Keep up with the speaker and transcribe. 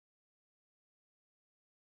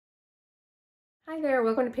Hi there,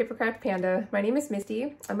 welcome to Papercraft Panda. My name is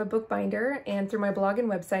Misty. I'm a bookbinder, and through my blog and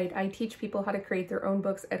website, I teach people how to create their own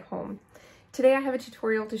books at home. Today I have a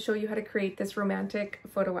tutorial to show you how to create this romantic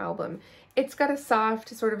photo album. It's got a soft,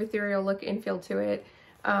 sort of ethereal look and feel to it,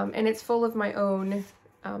 and it's full of my own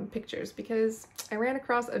pictures because I ran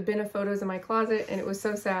across a bin of photos in my closet and it was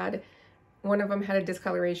so sad. One of them had a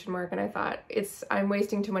discoloration mark and I thought, I'm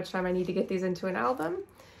wasting too much time, I need to get these into an album.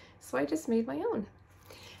 So I just made my own.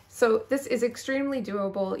 So this is extremely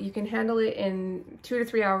doable. You can handle it in 2 to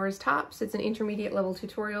 3 hours tops. It's an intermediate level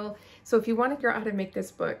tutorial. So if you want to figure out how to make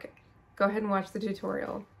this book, go ahead and watch the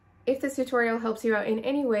tutorial. If this tutorial helps you out in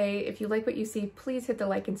any way, if you like what you see, please hit the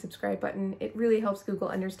like and subscribe button. It really helps Google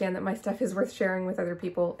understand that my stuff is worth sharing with other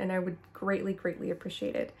people, and I would greatly, greatly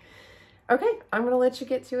appreciate it. Okay, I'm gonna let you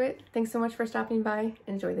get to it. Thanks so much for stopping by.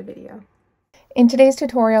 Enjoy the video. In today's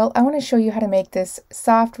tutorial, I want to show you how to make this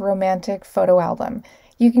soft, romantic photo album.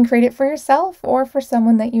 You can create it for yourself or for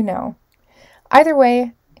someone that you know. Either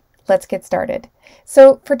way, let's get started.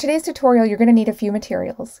 So for today's tutorial, you're going to need a few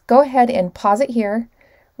materials. Go ahead and pause it here,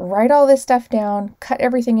 write all this stuff down, cut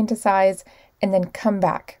everything into size, and then come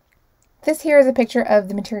back. This here is a picture of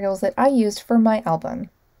the materials that I used for my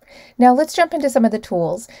album. Now let's jump into some of the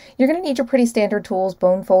tools. You're going to need your pretty standard tools,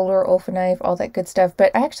 bone folder, Olfa knife, all that good stuff,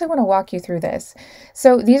 but I actually want to walk you through this.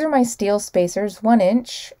 So these are my steel spacers, 1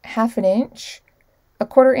 inch, 1/2 inch,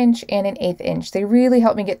 1/4 inch, and 1/8 inch. They really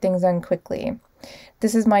help me get things done quickly.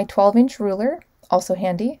 This is my 12-inch ruler, also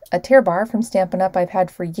handy, a tear bar from Stampin' Up I've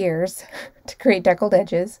had for years to create deckled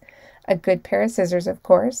edges, a good pair of scissors, of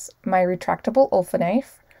course, my retractable Olfa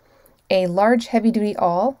knife, a large heavy-duty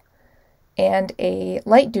awl, and a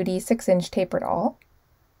light-duty 6-inch tapered awl.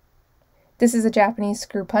 This is a Japanese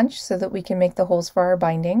screw punch so that we can make the holes for our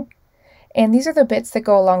binding. And these are the bits that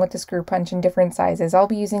go along with the screw punch in different sizes. I'll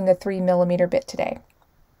be using the 3mm bit today.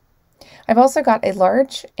 I've also got a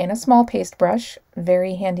large and a small paste brush,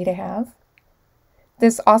 very handy to have.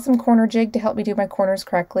 This awesome corner jig to help me do my corners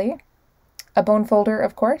correctly. A bone folder,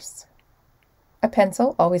 of course. A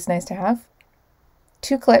pencil, always nice to have.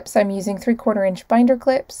 2 clips, I'm using 3/4 inch binder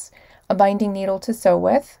clips, a binding needle to sew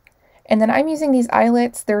with. And then I'm using these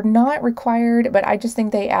eyelets. They're not required, but I just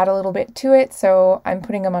think they add a little bit to it, so I'm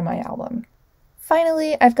putting them on my album.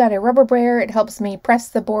 Finally, I've got a rubber brayer. It helps me press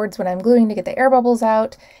the boards when I'm gluing to get the air bubbles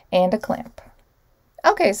out, and a clamp.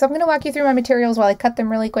 Okay, so I'm going to walk you through my materials while I cut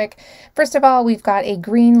them really quick. First of all, we've got a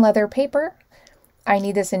green leather paper. I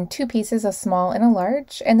need this in 2 pieces, a small and a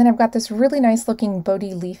large. And then I've got this really nice looking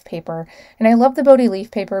Bodhi leaf paper. And I love the Bodhi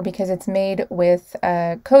leaf paper because it's made with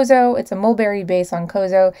kozo. It's a mulberry base on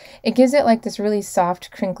kozo. It gives it like this really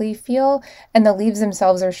soft, crinkly feel, and the leaves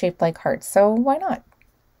themselves are shaped like hearts, so why not?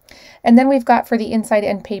 And then we've got for the inside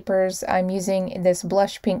end papers, I'm using this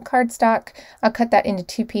blush pink cardstock. I'll cut that into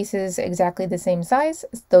 2 pieces exactly the same size.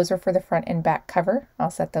 Those are for the front and back cover.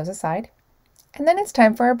 I'll set those aside. And then it's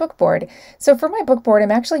time for our book board. So for my book board, I'm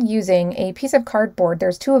actually using a piece of cardboard.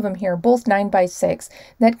 There's 2 of them here, both 9x6,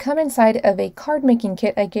 that come inside of a card making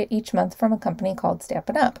kit I get each month from a company called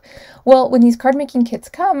Stampin' Up. Well, when these card making kits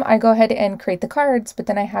come, I go ahead and create the cards, but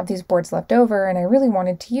then I have these boards left over and I really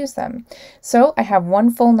wanted to use them. So I have 1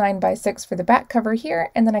 full 9x6 for the back cover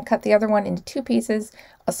here, and then I cut the other one into 2 pieces,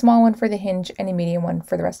 a small one for the hinge and a medium one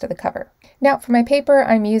for the rest of the cover. Now for my paper,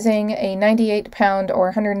 I'm using a 98-pound or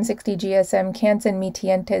 160 GSM Canson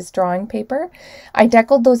MiTientes drawing paper. I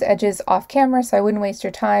deckled those edges off camera so I wouldn't waste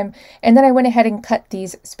your time, and then I went ahead and cut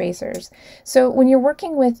these spacers. So when you're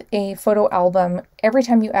working with a photo album, every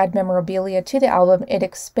time you add memorabilia to the album, it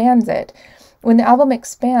expands it. When the album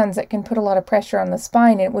expands, it can put a lot of pressure on the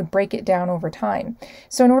spine and it would break it down over time.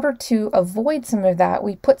 So in order to avoid some of that,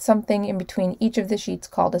 we put something in between each of the sheets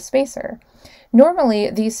called a spacer.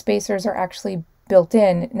 Normally, these spacers are actually built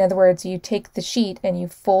in. In other words, you take the sheet and you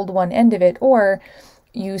fold one end of it, or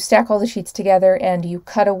you stack all the sheets together and you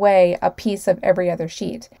cut away a piece of every other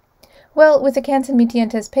sheet. Well, with the Canson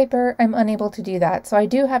MiTientes paper, I'm unable to do that, so I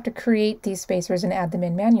do have to create these spacers and add them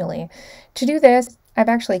in manually. To do this, I've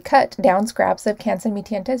actually cut down scraps of Canson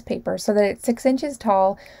MiTientes paper so that it's 6 inches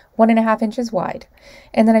tall, 1.5 inches wide.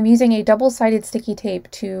 And then I'm using a double-sided sticky tape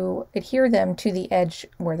to adhere them to the edge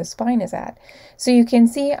where the spine is at. So you can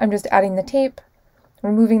see I'm just adding the tape,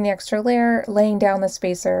 removing the extra layer, laying down the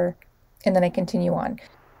spacer, and then I continue on.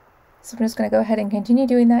 So I'm just going to go ahead and continue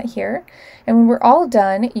doing that here. And when we're all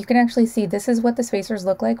done, you can actually see this is what the spacers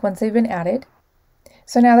look like once they've been added.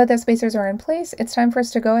 So now that the spacers are in place, it's time for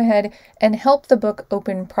us to go ahead and help the book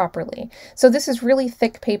open properly. So this is really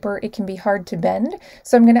thick paper. It can be hard to bend.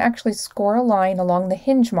 So I'm going to actually score a line along the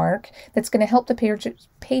hinge mark that's going to help the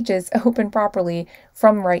pages open properly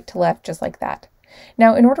from right to left, just like that.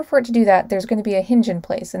 Now, in order for it to do that, there's going to be a hinge in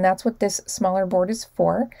place, and that's what this smaller board is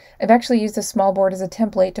for. I've actually used the small board as a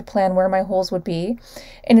template to plan where my holes would be,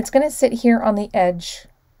 and it's going to sit here on the edge,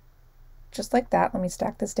 just like that. Let me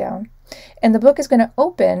stack this down. And the book is going to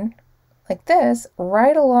open like this,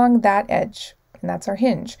 right along that edge, and that's our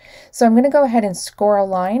hinge. So I'm going to go ahead and score a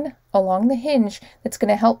line along the hinge that's going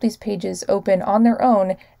to help these pages open on their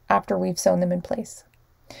own after we've sewn them in place.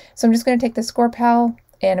 So I'm just going to take the score pal,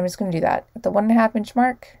 and I'm just going to do that. At the 1.5 inch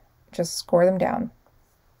mark, just score them down.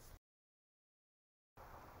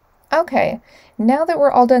 Okay, now that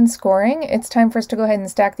we're all done scoring, it's time for us to go ahead and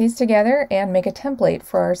stack these together and make a template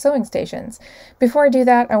for our sewing stations. Before I do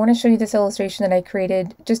that, I want to show you this illustration that I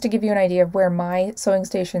created just to give you an idea of where my sewing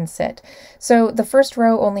stations sit. So the first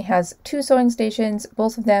row only has 2 sewing stations.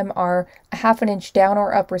 Both of them are a 1/2 inch down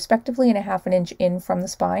or up respectively and a 1/2 inch in from the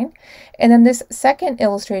spine. And then this second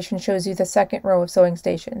illustration shows you the second row of sewing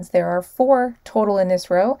stations. There are 4 total in this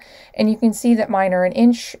row, and you can see that mine are 1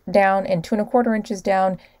 inch down and 2.25 inches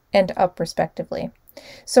down and up respectively.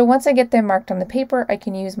 So once I get them marked on the paper, I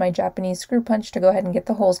can use my Japanese screw punch to go ahead and get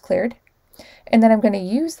the holes cleared. And then I'm going to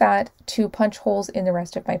use that to punch holes in the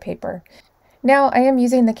rest of my paper. Now I am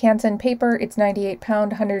using the Canson paper. It's 98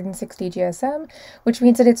 pound, 160 GSM, which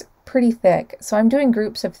means that it's pretty thick. So I'm doing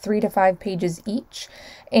groups of 3 to 5 pages each.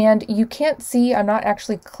 And you can't see, I'm not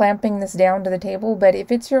actually clamping this down to the table, but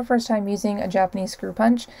if it's your first time using a Japanese screw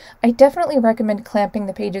punch, I definitely recommend clamping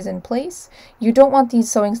the pages in place. You don't want these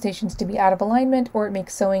sewing stations to be out of alignment, or it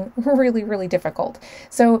makes sewing really, really difficult.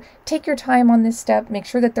 So take your time on this step, make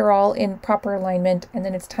sure that they're all in proper alignment, and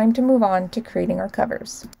then it's time to move on to creating our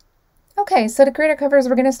covers. Okay, so to create our covers,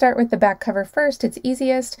 we're going to start with the back cover first. It's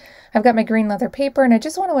easiest. I've got my green leather paper, and I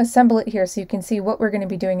just want to assemble it here so you can see what we're going to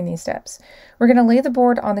be doing in these steps. We're going to lay the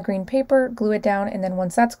board on the green paper, glue it down, and then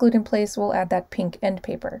once that's glued in place, we'll add that pink end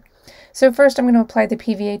paper. So first I'm going to apply the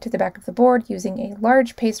PVA to the back of the board using a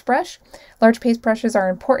large paste brush. Large paste brushes are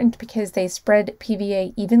important because they spread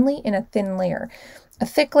PVA evenly in a thin layer. A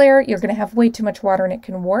thick layer, you're going to have way too much water and it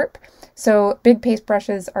can warp. So big paste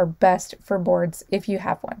brushes are best for boards if you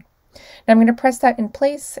have one. Now I'm going to press that in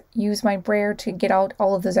place, use my brayer to get out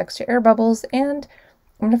all of those extra air bubbles, and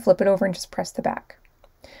I'm going to flip it over and just press the back.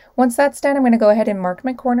 Once that's done, I'm going to go ahead and mark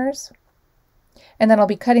my corners, and then I'll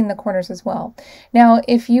be cutting the corners as well. Now,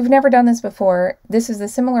 if you've never done this before, this is the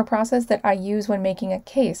similar process that I use when making a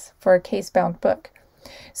case for a case-bound book.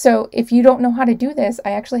 So if you don't know how to do this,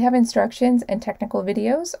 I actually have instructions and technical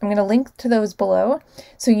videos. I'm going to link to those below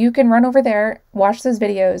so you can run over there, watch those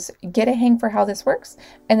videos, get a hang for how this works,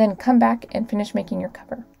 and then come back and finish making your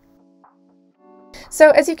cover. So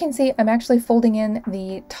as you can see, I'm actually folding in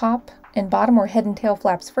the top and bottom or head and tail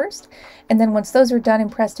flaps first, and then once those are done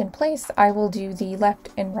and pressed in place, I will do the left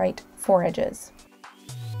and right foredges.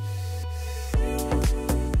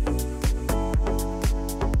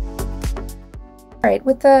 All right,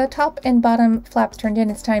 with the top and bottom flaps turned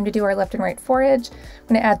in, it's time to do our left and right foredge. I'm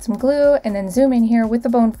going to add some glue and then zoom in here with the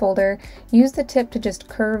bone folder. Use the tip to just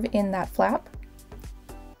curve in that flap,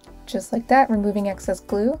 just like that, removing excess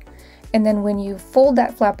glue. And then when you fold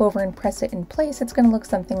that flap over and press it in place, it's going to look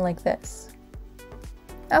something like this.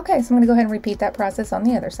 Okay, so I'm going to go ahead and repeat that process on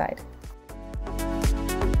the other side.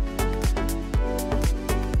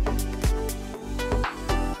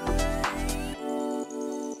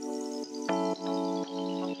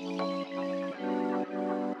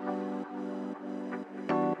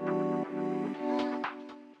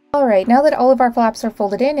 Alright, now that all of our flaps are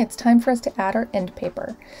folded in, it's time for us to add our end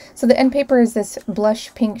paper. So the end paper is this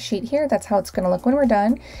blush pink sheet here. That's how it's going to look when we're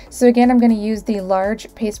done. So again, I'm going to use the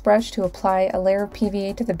large paste brush to apply a layer of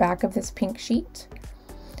PVA to the back of this pink sheet.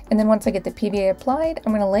 And then once I get the PVA applied,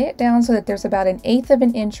 I'm going to lay it down so that there's about 1/8 of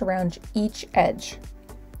an inch around each edge.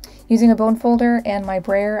 Using a bone folder and my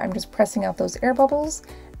brayer, I'm just pressing out those air bubbles.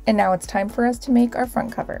 And now it's time for us to make our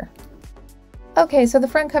front cover. Okay, so the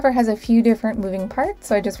front cover has a few different moving parts,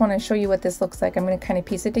 so I just want to show you what this looks like. I'm going to kind of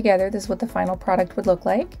piece it together. This is what the final product would look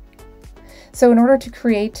like. So in order to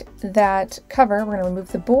create that cover, we're going to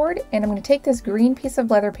remove the board, and I'm going to take this green piece of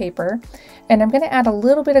leather paper, and I'm going to add a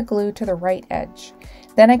little bit of glue to the right edge.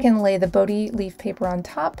 Then I can lay the Bodhi leaf paper on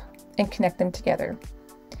top and connect them together.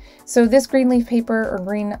 So this green leaf paper, or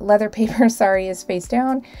green leather paper, sorry, is face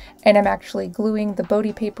down, and I'm actually gluing the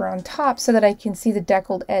Bodhi paper on top so that I can see the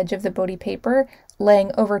deckled edge of the Bodhi paper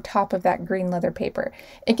laying over top of that green leather paper.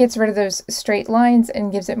 It gets rid of those straight lines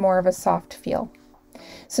and gives it more of a soft feel.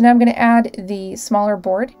 So now I'm going to add the smaller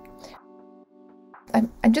board.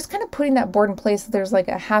 I'm just kind of putting that board in place so there's like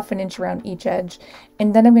a 1/2 inch around each edge,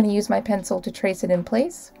 and then I'm going to use my pencil to trace it in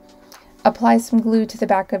place. Apply some glue to the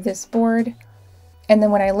back of this board, And then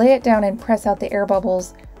when I lay it down and press out the air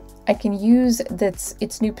bubbles, I can use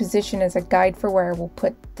its new position as a guide for where I will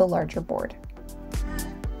put the larger board.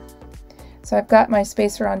 So I've got my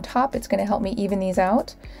spacer on top. It's going to help me even these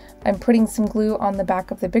out. I'm putting some glue on the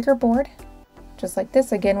back of the bigger board, just like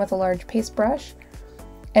this, again with a large paste brush.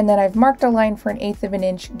 And then I've marked a line for 1/8 of an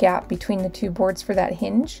inch gap between the two boards for that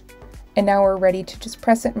hinge. And now we're ready to just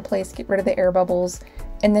press it in place, get rid of the air bubbles,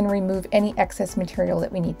 and then remove any excess material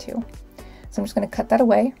that we need to. So I'm just going to cut that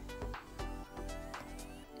away.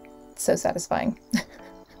 It's so satisfying.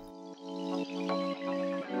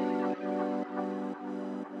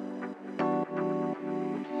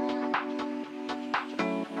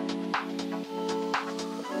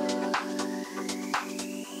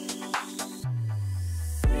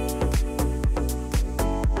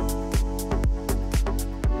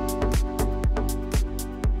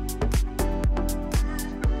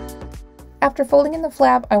 After folding in the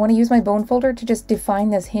flap, I want to use my bone folder to just define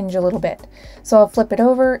this hinge a little bit. So I'll flip it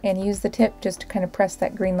over and use the tip just to kind of press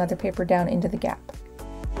that green leather paper down into the gap.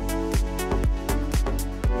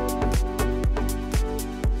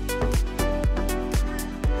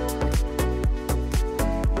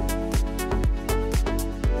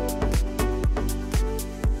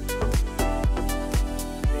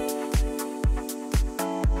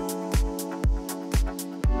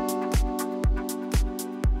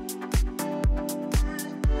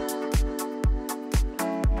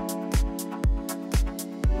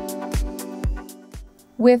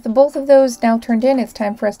 With both of those now turned in, it's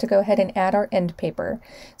time for us to go ahead and add our end paper.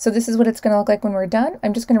 So this is what it's going to look like when we're done.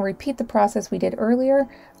 I'm just going to repeat the process we did earlier,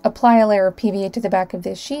 apply a layer of PVA to the back of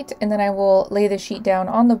this sheet, and then I will lay the sheet down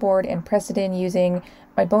on the board and press it in using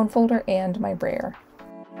my bone folder and my brayer.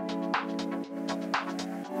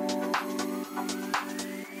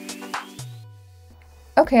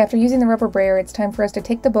 Okay, after using the rubber brayer, it's time for us to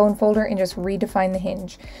take the bone folder and just redefine the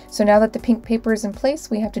hinge. So now that the pink paper is in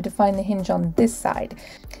place, we have to define the hinge on this side.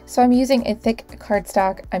 So I'm using a thick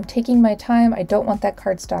cardstock. I'm taking my time. I don't want that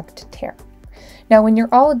cardstock to tear. Now when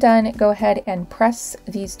you're all done, go ahead and press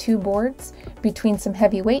these two boards between some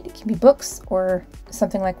heavy weight. It can be books or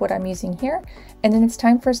something like what I'm using here. And then it's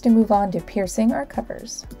time for us to move on to piercing our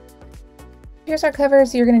covers. To pierce our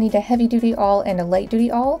covers, you're going to need a heavy duty awl and a light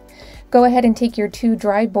duty awl. Go ahead and take your two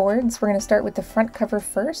dry boards. We're going to start with the front cover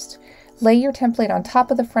first. Lay your template on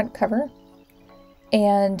top of the front cover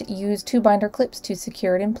and use two binder clips to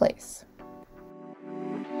secure it in place.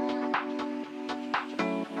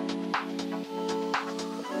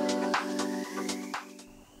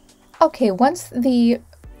 Okay, once the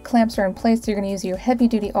clamps are in place, you're going to use your heavy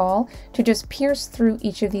duty awl to just pierce through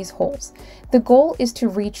each of these holes. The goal is to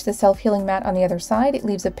reach the self-healing mat on the other side. It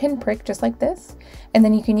leaves a pinprick just like this, and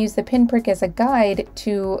then you can use the pinprick as a guide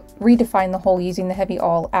to redefine the hole using the heavy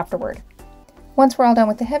awl afterward. Once we're all done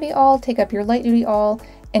with the heavy awl, take up your light duty awl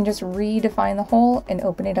and just redefine the hole and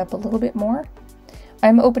open it up a little bit more.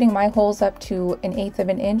 I'm opening my holes up to 1/8 of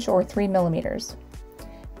an inch or 3 millimeters.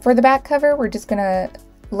 For the back cover, we're just going to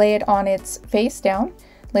lay it on its face down.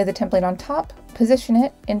 Lay the template on top, position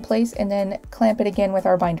it in place, and then clamp it again with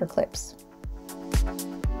our binder clips.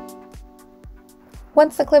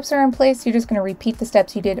 Once the clips are in place, you're just going to repeat the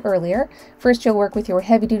steps you did earlier. First, you'll work with your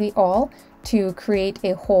heavy-duty awl to create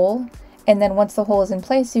a hole, and then once the hole is in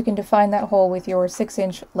place, you can define that hole with your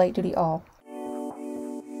 6-inch light-duty awl.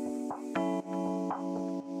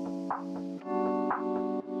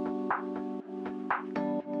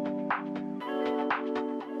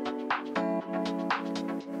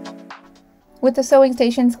 With the sewing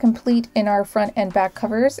stations complete in our front and back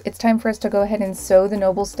covers, it's time for us to go ahead and sew the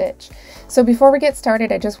noble stitch. So before we get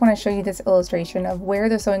started, I just want to show you this illustration of where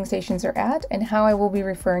the sewing stations are at and how I will be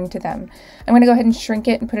referring to them. I'm going to go ahead and shrink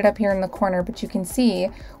it and put it up here in the corner, but you can see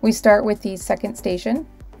we start with the second station,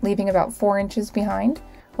 leaving about 4 inches behind,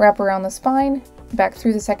 wrap around the spine, back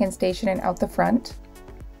through the second station and out the front.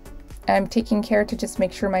 I'm taking care to just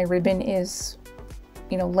make sure my ribbon is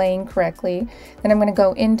laying correctly. Then I'm going to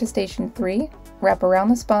go into station 3, wrap around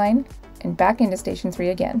the spine, and back into station 3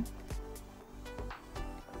 again.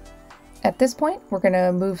 At this point, we're going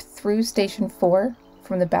to move through station 4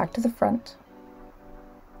 from the back to the front.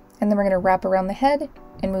 And then we're going to wrap around the head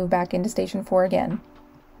and move back into station 4 again.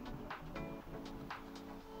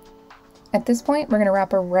 At this point, we're going to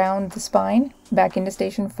wrap around the spine, back into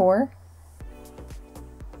station 4.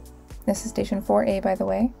 This is station 4A, by the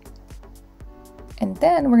way. And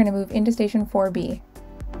then we're going to move into station 4B.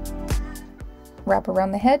 Wrap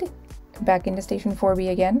around the head, back into station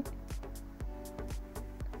 4B again.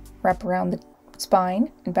 Wrap around the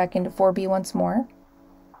spine and back into 4B once more.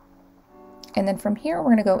 And then from here,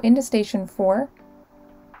 we're going to go into station 4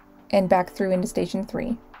 and back through into station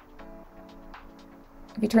 3.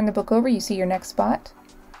 If you turn the book over, you see your next spot.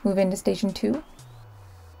 Move into station 2.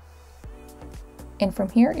 And from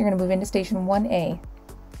here, you're going to move into station 1A.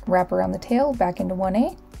 Wrap around the tail, back into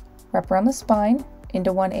 1A. Wrap around the spine,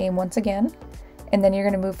 into 1A once again. And then you're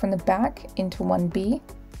going to move from the back into 1B.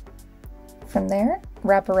 From there,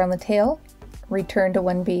 wrap around the tail, return to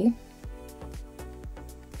 1B.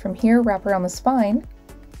 From here, wrap around the spine,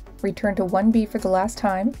 return to 1B for the last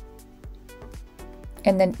time,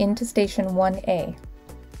 and then into station 1A.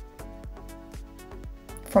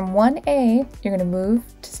 From 1A, you're going to move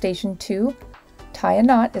to station 2, tie a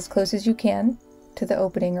knot as close as you can to the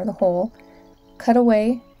opening or the hole, cut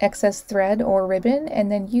away excess thread or ribbon,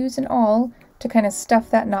 and then use an awl to kind of stuff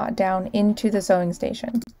that knot down into the sewing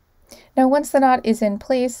station. Now once the knot is in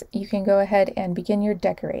place, you can go ahead and begin your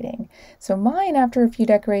decorating. So mine, after a few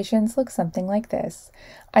decorations, looks something like this.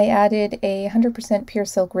 I added a 100% pure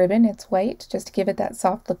silk ribbon, it's white, just to give it that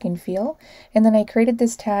soft looking feel. And then I created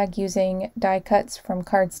this tag using die cuts from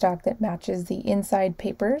cardstock that matches the inside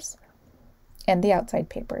papers and the outside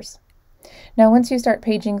papers. Now once you start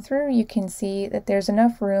paging through, you can see that there's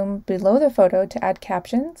enough room below the photo to add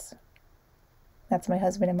captions. That's my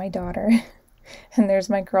husband and my daughter. And there's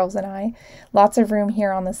my girls and I. Lots of room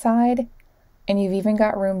here on the side, and you've even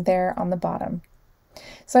got room there on the bottom.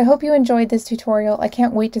 So I hope you enjoyed this tutorial. I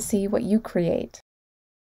can't wait to see what you create.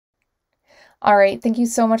 Alright, thank you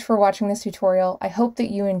so much for watching this tutorial. I hope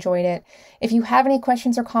that you enjoyed it. If you have any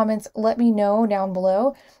questions or comments, let me know down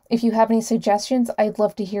below. If you have any suggestions, I'd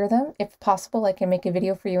love to hear them. If possible, I can make a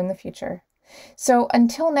video for you in the future. So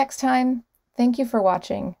until next time, thank you for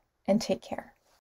watching, and take care.